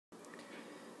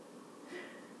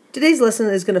Today's lesson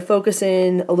is going to focus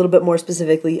in a little bit more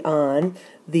specifically on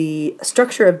the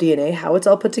structure of DNA, how it's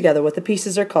all put together, what the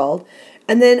pieces are called,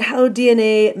 and then how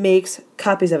DNA makes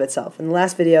copies of itself. In the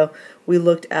last video, we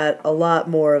looked at a lot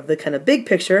more of the kind of big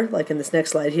picture, like in this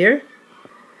next slide here,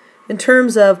 in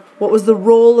terms of what was the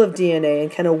role of DNA and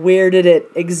kind of where did it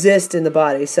exist in the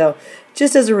body. So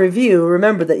just as a review,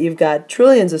 remember that you've got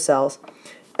trillions of cells.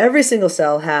 Every single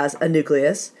cell has a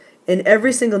nucleus. In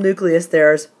every single nucleus,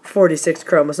 there's 46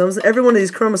 chromosomes. Every one of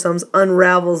these chromosomes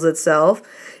unravels itself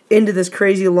into this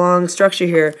crazy long structure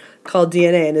here called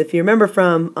DNA. And if you remember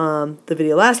from the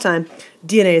video last time,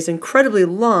 DNA is incredibly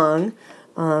long,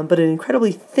 but an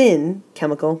incredibly thin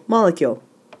chemical molecule.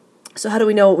 So how do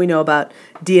we know what we know about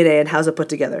DNA and how's it put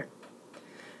together?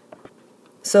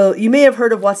 So you may have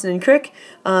heard of Watson and Crick,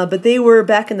 but they were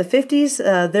back in the 50s.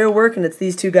 Their work, and it's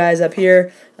these two guys up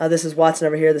here. This is Watson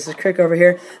over here. This is Crick over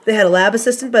here. They had a lab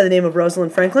assistant by the name of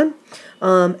Rosalind Franklin,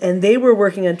 and they were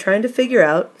working on trying to figure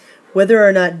out whether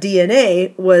or not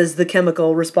DNA was the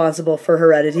chemical responsible for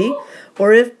heredity,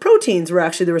 or if proteins were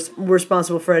actually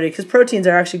responsible for heredity, because proteins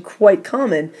are actually quite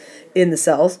common in the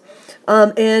cells.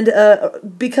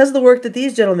 Because of the work that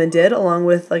these gentlemen did, along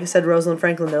with, like I said, Rosalind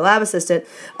Franklin, their lab assistant,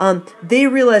 they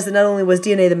realized that not only was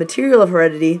DNA the material of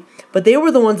heredity, but they were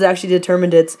the ones that actually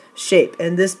determined its shape.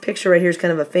 And this picture right here is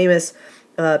kind of a famous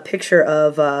picture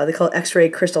of, they call it X-ray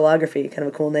crystallography, kind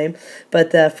of a cool name.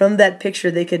 But from that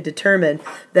picture, they could determine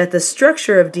that the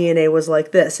structure of DNA was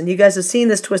like this. And you guys have seen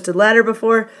this twisted ladder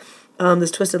before.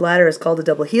 This twisted ladder is called a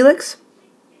double helix.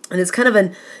 And it's kind of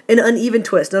an uneven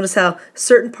twist. Notice how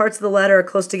certain parts of the ladder are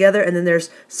close together, and then there's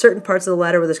certain parts of the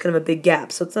ladder where there's kind of a big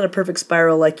gap. So it's not a perfect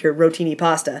spiral like your rotini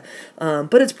pasta,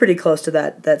 but it's pretty close to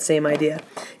that same idea.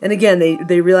 And again,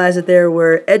 they realized that there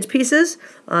were edge pieces.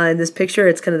 In this picture,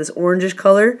 it's kind of this orangish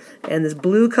color and this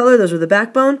blue color. Those were the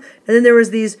backbone. And then there was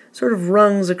these sort of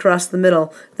rungs across the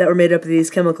middle that were made up of these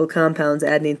chemical compounds,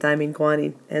 adenine, thymine,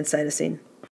 guanine, and cytosine.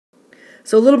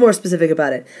 So a little more specific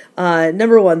about it.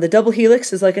 Number one, the double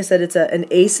helix is, like I said, it's an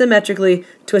asymmetrically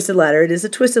twisted ladder. It is a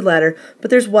twisted ladder,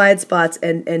 but there's wide spots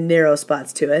and narrow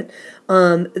spots to it.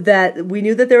 That we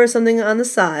knew that there was something on the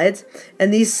sides,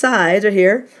 and these sides right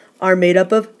here are made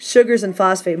up of sugars and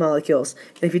phosphate molecules.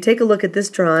 And if you take a look at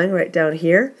this drawing right down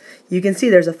here, you can see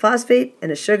there's a phosphate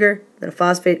and a sugar, then a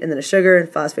phosphate and then a sugar, and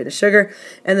phosphate and a sugar.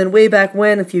 And then way back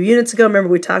when, a few units ago,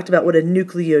 remember we talked about what a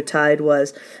nucleotide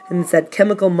was, and it's that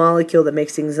chemical molecule that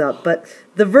makes things up. But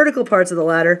the vertical parts of the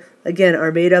ladder, again,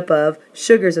 are made up of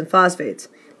sugars and phosphates.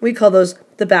 We call those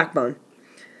the backbone.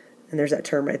 And there's that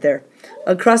term right there.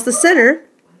 Across the center,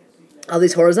 all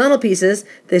these horizontal pieces,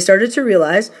 they started to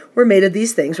realize were made of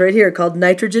these things right here called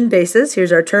nitrogen bases.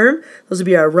 Here's our term. Those would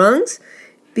be our rungs.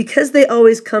 Because they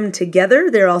always come together,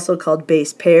 they're also called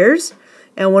base pairs.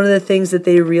 And one of the things that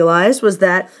they realized was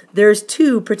that there's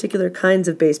two particular kinds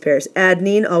of base pairs.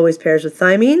 Adenine always pairs with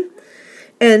thymine,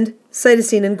 and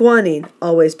cytosine and guanine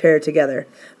always pair together.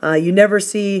 You never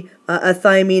see a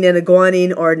thymine and a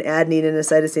guanine or an adenine and a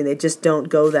cytosine. They just don't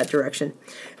go that direction.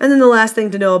 And then the last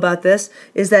thing to know about this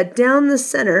is that down the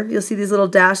center, you'll see these little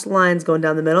dashed lines going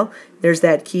down the middle. There's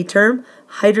that key term,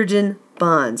 hydrogen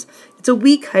bonds. It's a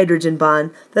weak hydrogen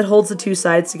bond that holds the two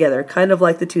sides together, kind of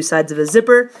like the two sides of a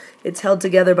zipper. It's held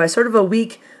together by sort of a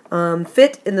weak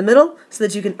fit in the middle so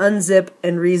that you can unzip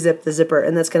and rezip the zipper,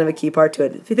 and that's kind of a key part to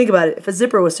it. If you think about it, if a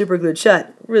zipper was super glued shut,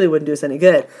 it really wouldn't do us any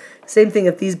good. Same thing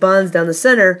if these bonds down the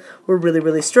center were really,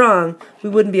 really strong, we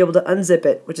wouldn't be able to unzip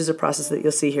it, which is a process that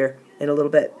you'll see here in a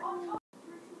little bit.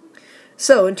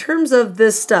 So in terms of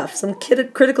this stuff, some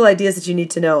critical ideas that you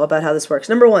need to know about how this works.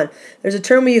 Number one, there's a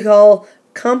term we call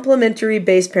complementary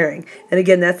base pairing. And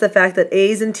again, that's the fact that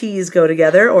A's and T's go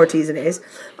together, or T's and A's,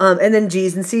 and then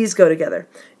G's and C's go together.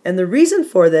 And the reason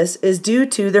for this is due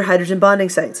to their hydrogen bonding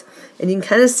sites. And you can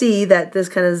kind of see that this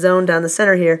kind of zone down the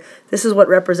center here, this is what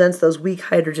represents those weak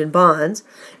hydrogen bonds.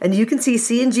 And you can see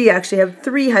C and G actually have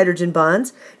 3 hydrogen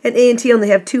bonds, and A and T only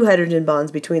have 2 hydrogen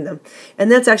bonds between them.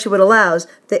 And that's actually what allows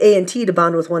the A and T to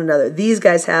bond with one another. These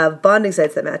guys have bonding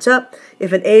sites that match up.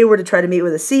 If an A were to try to meet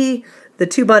with a C, the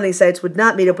 2 bonding sites would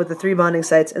not meet up with the 3 bonding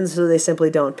sites, and so they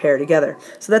simply don't pair together.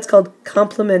 So that's called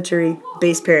complementary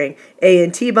base pairing. A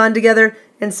and T bond together,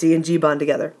 and C and G bond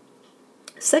together.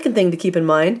 Second thing to keep in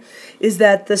mind is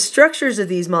that the structures of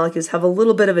these molecules have a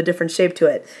little bit of a different shape to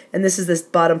it. And this is this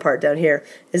bottom part down here,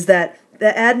 is that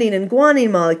the adenine and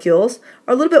guanine molecules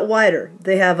are a little bit wider.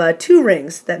 They have 2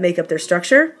 rings that make up their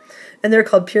structure, and they're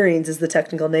called purines is the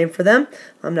technical name for them.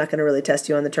 I'm not going to really test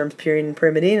you on the terms purine and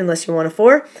pyrimidine unless you want a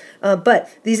 4. But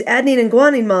these adenine and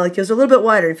guanine molecules are a little bit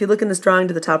wider. If you look in this drawing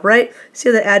to the top right, see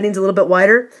how the adenine's a little bit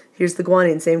wider? Here's the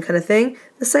guanine, same kind of thing.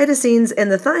 The cytosines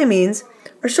and the thymines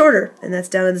are shorter, and that's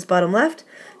down in this bottom left.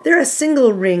 They're a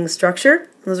single ring structure.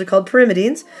 Those are called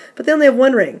pyrimidines, but they only have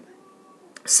one ring.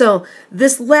 So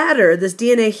this ladder, this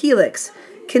DNA helix,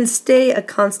 can stay a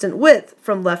constant width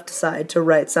from left side to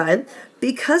right side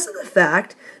because of the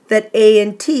fact that A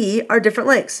and T are different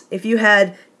lengths. If you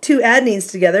had two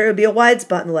adenines together, it would be a wide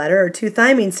spot in the ladder, or two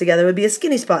thymines together, it would be a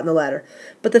skinny spot in the ladder.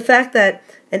 But the fact that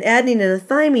an adenine and a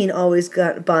thymine always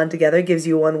bond together gives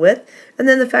you one width, and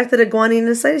then the fact that a guanine and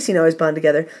a cytosine always bond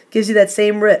together gives you that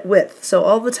same width. So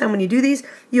all the time when you do these,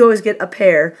 you always get a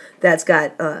pair that's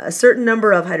got a certain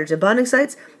number of hydrogen bonding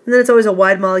sites, and then it's always a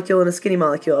wide molecule and a skinny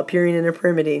molecule, a purine and a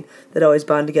pyrimidine, that always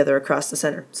bond together across the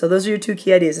center. So those are your two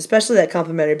key ideas, especially that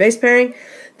complementary base pairing,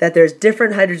 that there's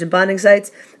different hydrogen bonding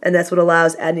sites, and that's what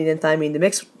allows adenine and thymine to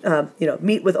mix,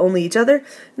 meet with only each other.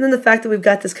 And then the fact that we've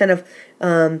got this kind of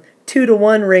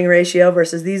 2-to-1 ring ratio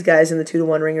versus these guys in the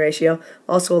 2-to-1 ring ratio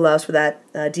also allows for that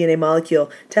DNA molecule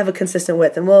to have a consistent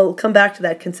width. And we'll come back to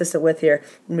that consistent width here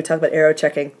when we talk about error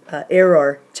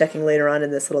checking later on in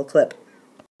this little clip.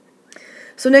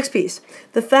 So next piece,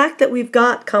 the fact that we've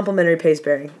got complementary base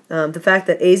pairing, the fact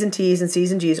that A's and T's and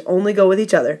C's and G's only go with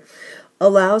each other,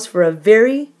 allows for a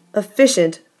very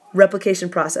efficient replication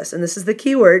process. And this is the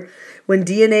key word. When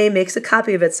DNA makes a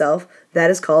copy of itself,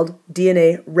 that is called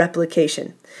DNA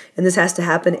replication. And this has to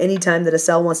happen anytime that a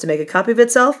cell wants to make a copy of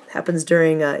itself. It happens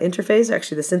during interphase,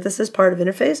 actually the synthesis part of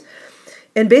interphase.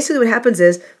 And basically what happens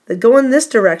is that going this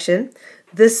direction,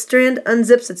 this strand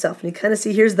unzips itself. And you kind of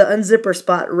see here's the unzipper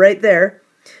spot right there.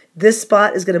 This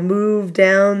spot is going to move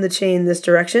down the chain this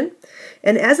direction.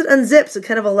 And as it unzips, it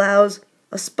kind of allows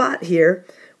a spot here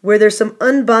where there's some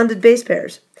unbonded base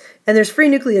pairs. And there's free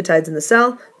nucleotides in the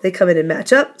cell. They come in and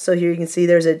match up. So here you can see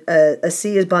there's a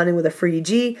C is bonding with a free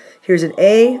G. Here's an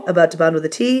A about to bond with a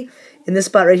T. In this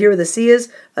spot right here where the C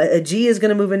is, a G is going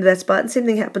to move into that spot. And same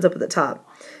thing happens up at the top.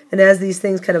 And as these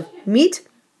things kind of meet,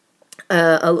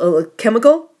 a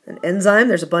chemical, an enzyme,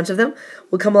 there's a bunch of them,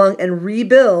 will come along and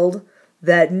rebuild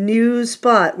that new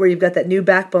spot where you've got that new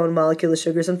backbone molecule of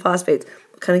sugars and phosphates.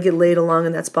 Will kind of get laid along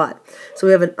in that spot. So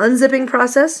we have an unzipping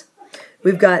process.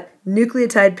 We've got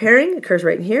nucleotide pairing, occurs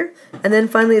right in here, and then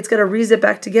finally it's got to rezip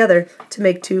back together to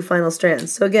make two final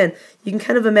strands. So again, you can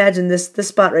kind of imagine this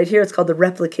spot right here, it's called the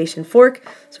replication fork,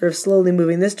 sort of slowly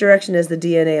moving this direction as the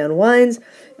DNA unwinds,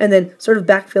 and then sort of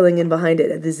backfilling in behind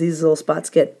it as these little spots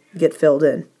get filled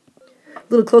in. A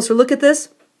little closer look at this.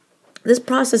 This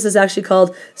process is actually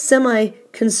called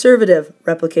semi-conservative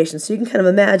replication. So you can kind of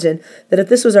imagine that if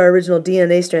this was our original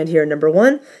DNA strand here, number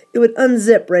 1, it would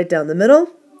unzip right down the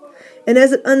middle. And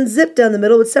as it unzipped down the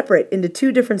middle, it would separate into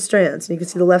two different strands. And you can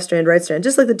see the left strand, right strand,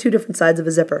 just like the two different sides of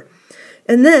a zipper.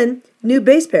 And then new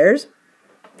base pairs,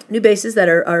 new bases that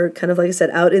are kind of, like I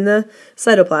said, out in the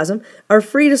cytoplasm, are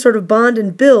free to sort of bond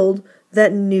and build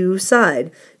that new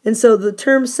side. And so the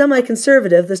term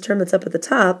semi-conservative, this term that's up at the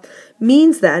top,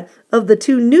 means that of the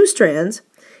two new strands,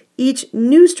 each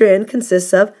new strand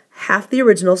consists of half the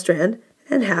original strand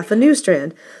and half a new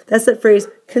strand. That's that phrase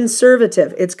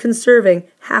conservative. It's conserving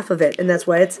half of it, and that's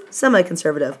why it's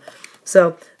semi-conservative.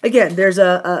 So again, there's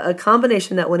a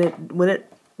combination that when it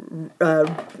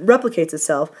replicates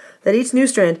itself, that each new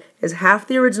strand is half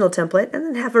the original template and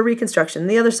then half a reconstruction.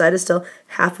 And the other side is still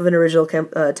half of an original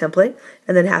template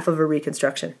and then half of a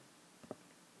reconstruction.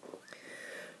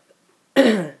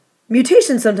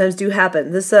 Mutations sometimes do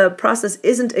happen. This process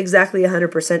isn't exactly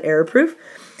 100% error-proof.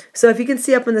 So if you can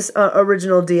see up in this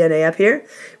original DNA up here,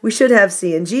 we should have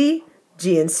C and G,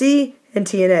 G and C, and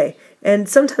T and A. And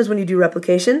sometimes when you do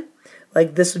replication,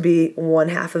 like this would be one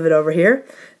half of it over here,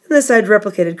 and this side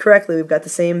replicated correctly. We've got the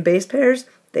same base pairs,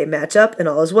 they match up, and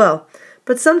all is well.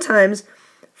 But sometimes,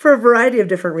 for a variety of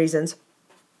different reasons,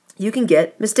 you can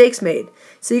get mistakes made.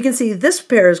 So you can see this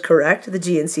pair is correct, the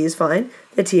G and C is fine,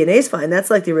 the T and A is fine,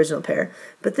 that's like the original pair.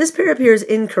 But this pair up here is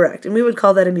incorrect, and we would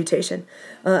call that a mutation.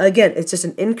 Again, it's just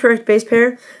an incorrect base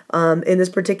pair. In this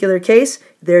particular case,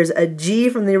 there's a G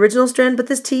from the original strand, but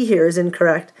this T here is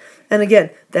incorrect. And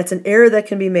again, that's an error that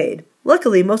can be made.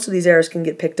 Luckily, most of these errors can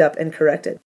get picked up and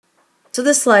corrected. So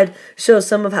this slide shows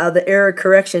some of how the error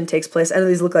correction takes place. I know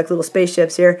these look like little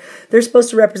spaceships here. They're supposed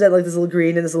to represent like this little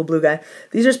green and this little blue guy.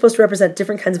 These are supposed to represent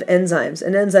different kinds of enzymes.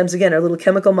 And enzymes, again, are little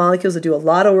chemical molecules that do a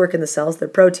lot of work in the cells. They're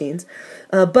proteins.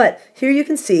 But here you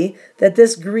can see that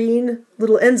this green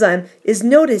little enzyme is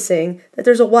noticing that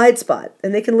there's a wide spot.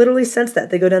 And they can literally sense that.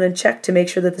 They go down and check to make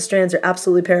sure that the strands are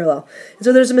absolutely parallel. And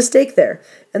so there's a mistake there.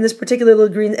 And this particular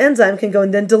little green enzyme can go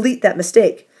and then delete that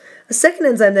mistake. A second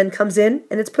enzyme then comes in,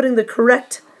 and it's putting the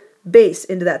correct base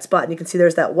into that spot. And you can see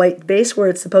there's that white base where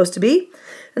it's supposed to be.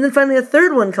 And then finally a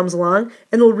third one comes along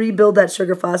and will rebuild that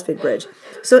sugar phosphate bridge.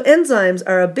 So enzymes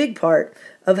are a big part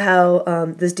of how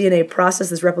this DNA process,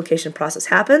 this replication process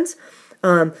happens.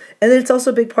 And then it's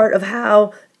also a big part of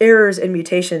how errors and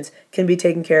mutations can be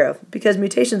taken care of, because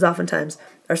mutations oftentimes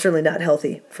are certainly not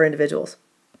healthy for individuals.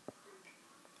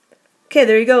 Okay,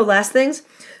 there you go. Last things.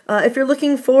 If you're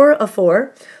looking for a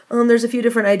 4, there's a few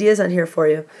different ideas on here for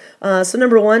you. So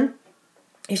number 1,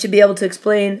 you should be able to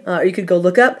explain, or you could go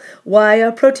look up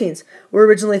why proteins were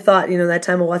originally thought, that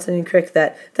time of Watson and Crick,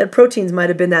 that proteins might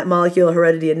have been that molecular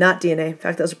heredity and not DNA. In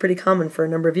fact, that was pretty common for a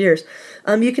number of years.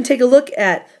 You can take a look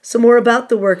at some more about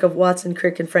the work of Watson,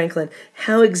 Crick, and Franklin.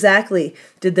 How exactly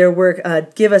did their work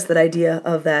give us that idea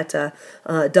of that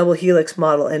double helix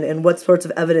model, and what sorts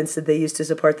of evidence did they use to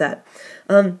support that?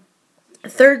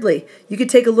 Thirdly, you could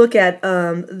take a look at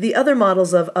the other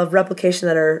models of replication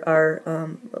that were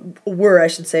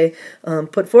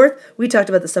put forth. We talked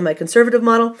about the semi-conservative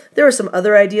model. There are some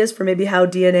other ideas for maybe how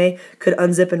DNA could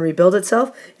unzip and rebuild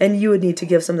itself, and you would need to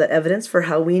give some of that evidence for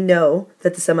how we know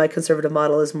that the semi-conservative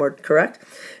model is more correct.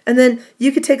 And then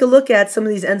you could take a look at some of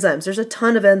these enzymes. There's a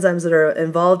ton of enzymes that are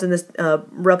involved in this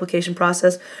replication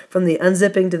process, from the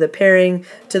unzipping to the pairing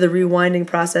to the rewinding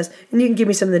process, and you can give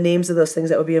me some of the names of those things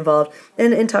that would be involved,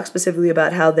 and talk specifically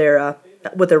about how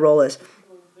what their role is.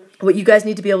 What you guys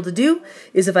need to be able to do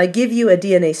is, if I give you a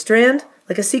DNA strand,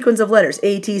 like a sequence of letters,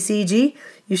 A, T, C, G,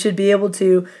 you should be able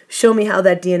to show me how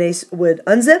that DNA would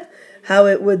unzip, how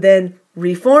it would then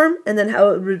reform, and then how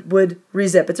it would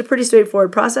rezip. It's a pretty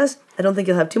straightforward process. I don't think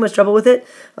you'll have too much trouble with it,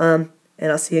 and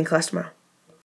I'll see you in class tomorrow.